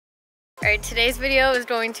Alright, today's video is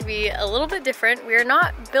going to be a little bit different. We are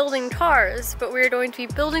not building cars, but we are going to be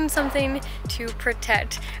building something to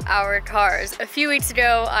protect our cars. A few weeks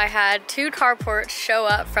ago, I had 2 carports show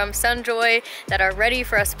up from Sunjoy that are ready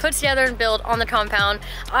for us to put together and build on the compound.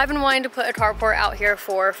 I've been wanting to put a carport out here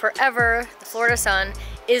for forever. The Florida sun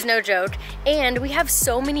is no joke, and we have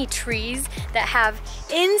so many trees that have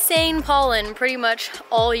insane pollen pretty much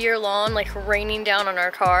all year long, like raining down on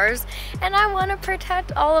our cars, and I want to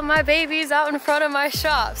protect all of my babies out in front of my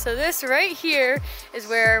shop. So this right here is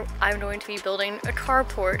where I'm going to be building a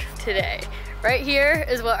carport today. Right here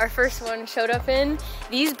is what our first one showed up in.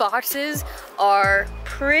 These boxes are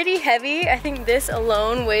pretty heavy. I think this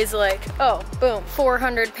alone weighs like, oh, boom,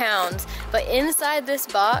 400 pounds. But inside this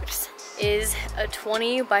box is a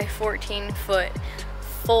 20 by 14 foot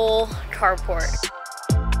full carport.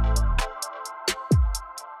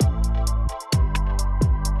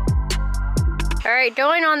 All right,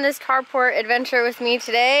 going on this carport adventure with me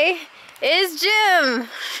today is Jim.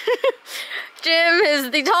 Jim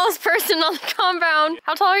is the tallest person on the compound.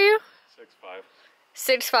 How tall are you?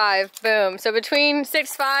 6'5". 6'5", boom. So between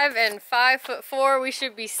 6'5" and 5'4", we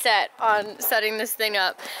should be set on setting this thing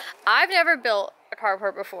up. I've never built a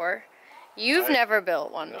carport before. You've never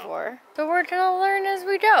built one before. So we're gonna learn as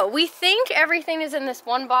we go. We think everything is in this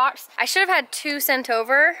one box. I should have had 2 sent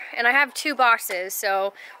over, and I have 2 boxes.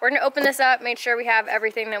 So we're gonna open this up, make sure we have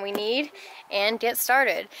everything that we need, and get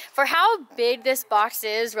started. For how big this box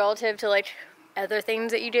is relative to like other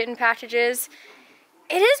things that you get in packages,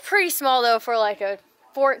 it is pretty small though for like a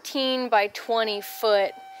 14 by 20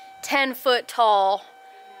 foot, 10 foot tall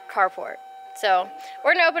carport. So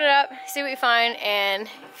we're gonna open it up, see what we find, and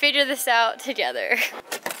figure this out together.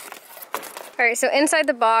 All right, so inside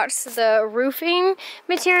the box, the roofing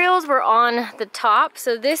materials were on the top.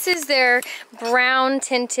 So this is their brown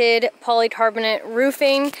tinted polycarbonate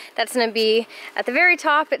roofing. That's gonna be at the very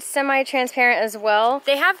top. It's semi-transparent as well.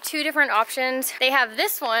 They have 2 different options. They have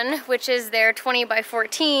this one, which is their 20 by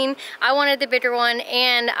 14. I wanted the bigger one,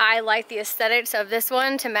 and I like the aesthetics of this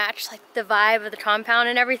one to match like the vibe of the compound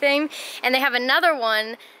and everything. And they have another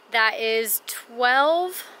one that is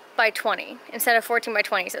 12 by 20 instead of 14 by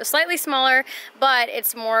 20, so slightly smaller, but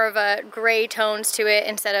it's more of a gray tones to it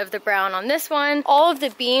instead of the brown on this one. All of the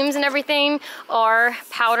beams and everything are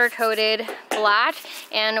powder coated black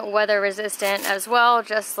and weather resistant as well,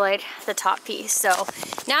 just like the top piece. So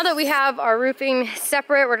now that we have our roofing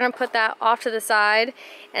separate, we're gonna put that off to the side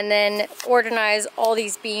and then organize all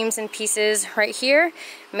these beams and pieces right here,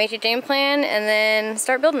 make a game plan, and then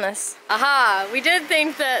start building this. Aha, we did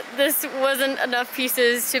think that this wasn't enough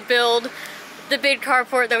pieces to build the big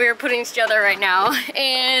carport that we were putting together right now,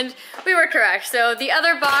 and we were correct. So the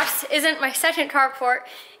other box isn't my second carport,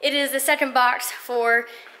 it is the second box for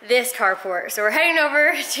this carport. So we're heading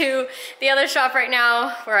over to the other shop right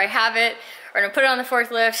now where I have it. We're gonna put it on the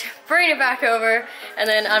forklift, bring it back over, and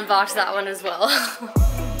then unbox that one as well.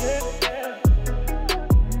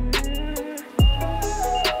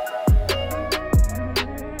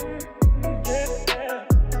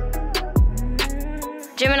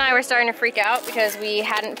 Jim and I were starting to freak out because we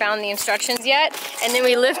hadn't found the instructions yet, and then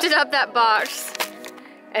we lifted up that box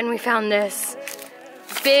and we found this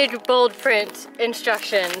big bold print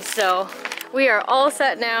instructions. So we are all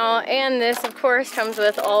set now, and this of course comes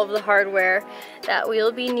with all of the hardware that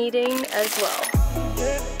we'll be needing as well.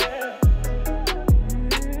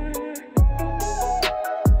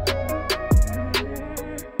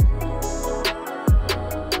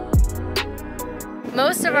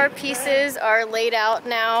 Most of our pieces are laid out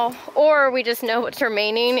now, or we just know what's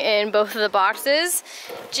remaining in both of the boxes.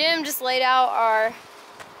 Jim just laid out our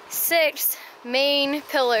 6 main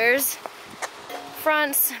pillars,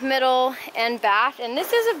 fronts, middle, and back, and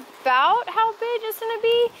this is about how big it's gonna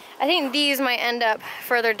be. I think these might end up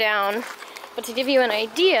further down, but to give you an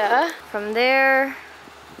idea, from there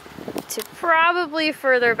to probably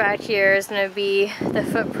further back here is gonna be the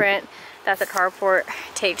footprint that the carport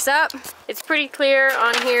takes up. It's pretty clear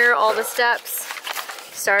on here, all the steps.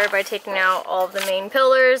 Started by taking out all of the main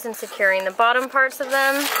pillars and securing the bottom parts of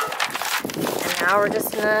them. And now we're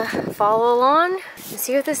just gonna follow along and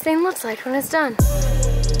see what this thing looks like when it's done.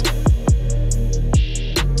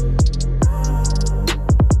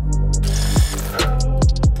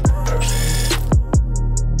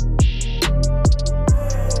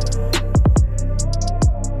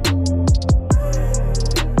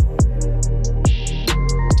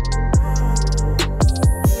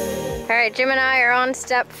 Alright, Jim and I are on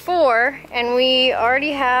step 4, and we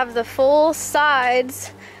already have the full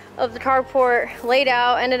sides of the carport laid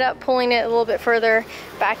out. Ended up pulling it a little bit further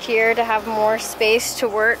back here to have more space to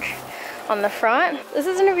work on the front. This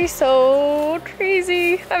is gonna be so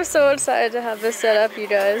crazy. I'm so excited to have this set up, you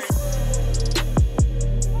guys.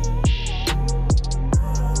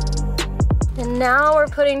 And now we're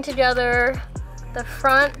putting together the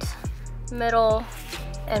front, middle,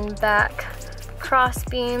 and back cross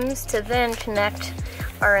beams to then connect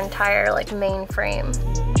our entire like main frame.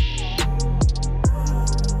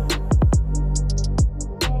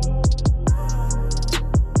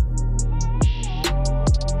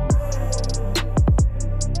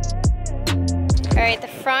 Alright, the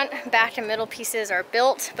front, back, and middle pieces are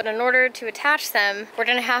built, but in order to attach them, we're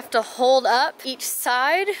gonna have to hold up each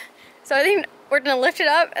side. So I think we're gonna lift it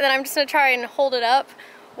up, and then I'm just gonna try and hold it up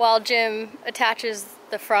while Jim attaches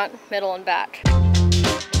the front, middle, and back.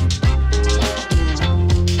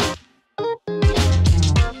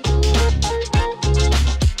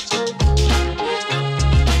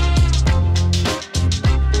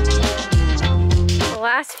 The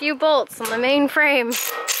last few bolts on the main frame.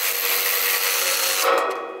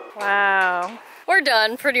 Wow. We're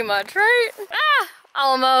done pretty much, right? Ah,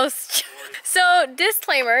 almost. So,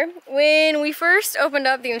 disclaimer, when we first opened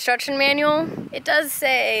up the instruction manual, it does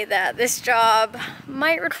say that this job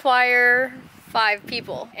might require 5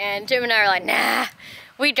 people. And Jim and I are like, nah,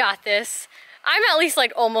 we got this. I'm at least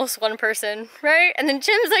like almost 1 person, right? And then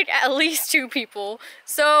Jim's like at least 2 people.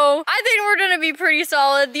 So I think we're gonna be pretty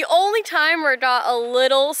solid. The only time where it got a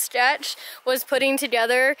little sketch was putting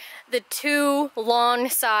together the 2 long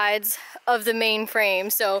sides of the main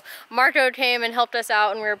frame. So Marco came and helped us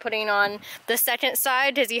out, and we were putting on the second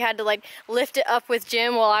side because he had to like lift it up with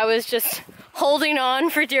Jim while I was just holding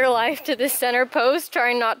on for dear life to this center post,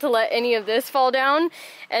 trying not to let any of this fall down.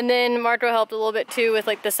 And then Marco helped a little bit too with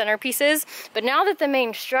like the center pieces. But now that the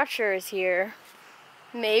main structure is here,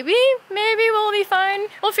 maybe we'll be fine.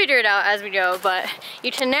 We'll figure it out as we go, but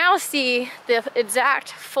you can now see the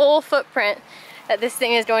exact full footprint that this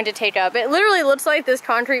thing is going to take up. It literally looks like this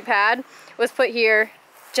concrete pad was put here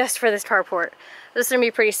just for this carport. This is gonna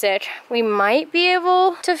be pretty sick. We might be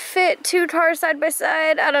able to fit 2 cars side by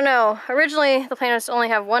side. I don't know. Originally, the plan was to only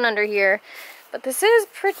have 1 under here, but this is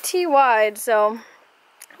pretty wide, so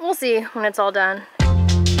we'll see when it's all done.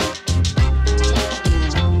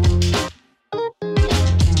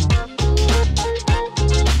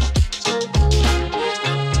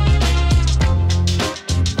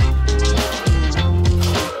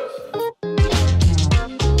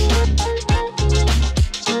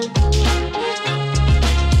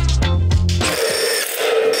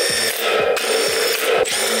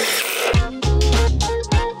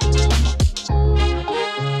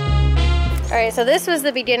 So this was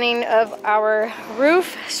the beginning of our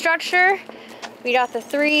roof structure. We got the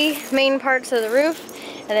 3 main parts of the roof,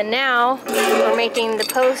 and then now we're making the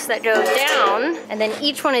posts that go down, and then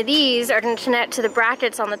each one of these are going to connect to the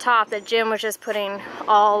brackets on the top that Jim was just putting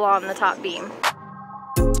all on the top beam.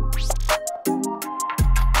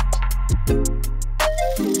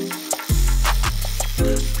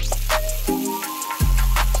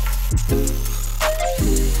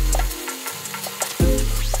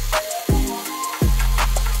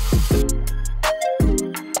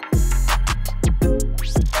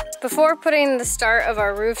 Before putting the start of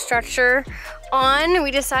our roof structure on,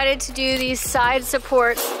 we decided to do these side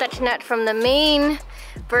supports that connect from the main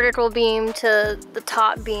vertical beam to the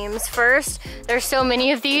top beams first. There's so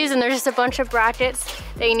many of these, and there's just a bunch of brackets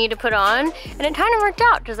that you need to put on. And it kind of worked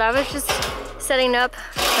out because I was just setting up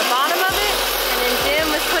the bottom of it, and then Jim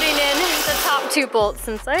was putting in the top 2 bolts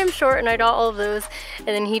since I am short and I got all of those, and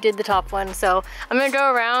then he did the top one. So I'm gonna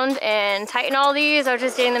go around and tighten all these. I was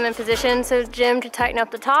just getting them in position so Jim could tighten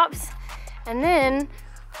up the tops, and then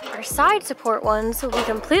our side support ones will be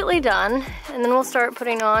completely done, and then we'll start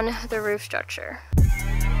putting on the roof structure.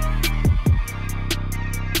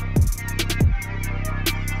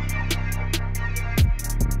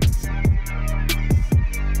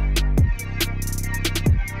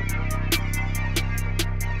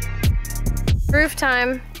 Roof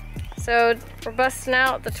time. So we're busting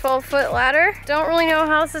out the 12-foot ladder. Don't really know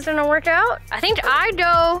how this is gonna work out. I think I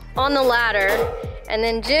go on the ladder, and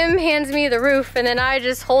then Jim hands me the roof, and then I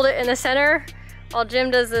just hold it in the center while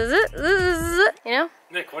Jim does the zzz, you know?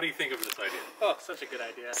 Nick, what do you think of this idea? Oh, such a good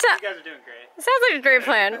idea. So, you guys are doing great. It sounds like a great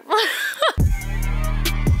plan.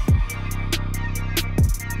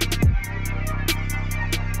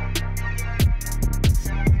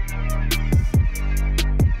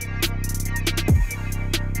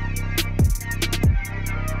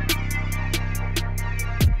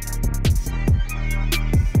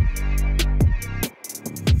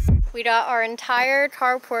 We got our entire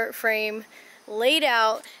carport frame laid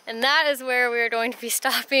out, and that is where we are going to be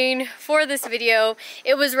stopping for this video.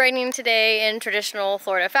 It was raining today in traditional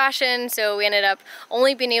Florida fashion, so we ended up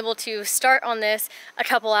only being able to start on this a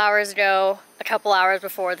couple hours ago, a couple hours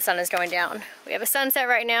before the sun is going down. We have a sunset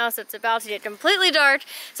right now, so it's about to get completely dark,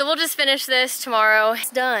 so we'll just finish this tomorrow. It's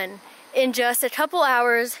done in just a couple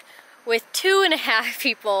hours with 2.5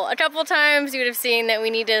 people. A couple times you would have seen that we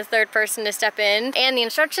needed a third person to step in, and the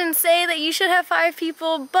instructions say that you should have 5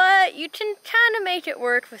 people, but you can kind of make it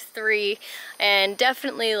work with 3, and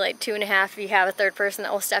definitely like 2.5 if you have a third person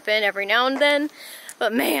that will step in every now and then.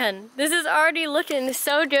 But man, this is already looking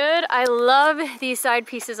so good. I love these side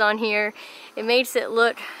pieces on here. It makes it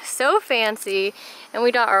look so fancy, and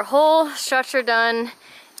we got our whole structure done.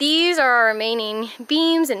 These are our remaining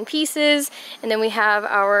beams and pieces, and then we have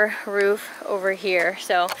our roof over here.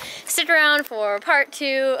 So stick around for part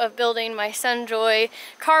 2 of building my Sunjoy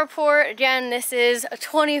carport. Again, this is a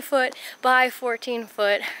 20-foot by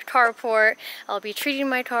 14-foot carport. I'll be treating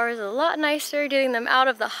my cars a lot nicer, getting them out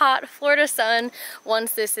of the hot Florida sun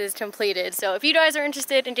once this is completed. So if you guys are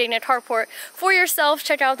interested in getting a carport for yourself,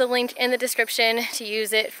 check out the link in the description to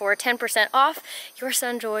use it for 10% off your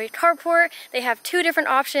Sunjoy carport. They have 2 different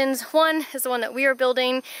options. One is the one that we are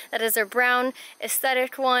building, that is their brown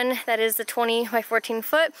aesthetic one, that is the 20 by 14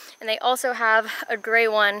 foot, and they also have a gray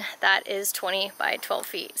one that is 20 by 12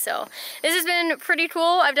 feet. So this has been pretty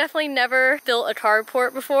cool. I've definitely never built a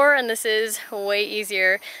carport before, and this is way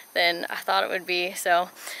easier than I thought it would be. So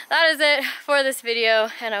that is it for this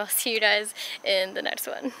video, and I will see you guys in the next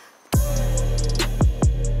one.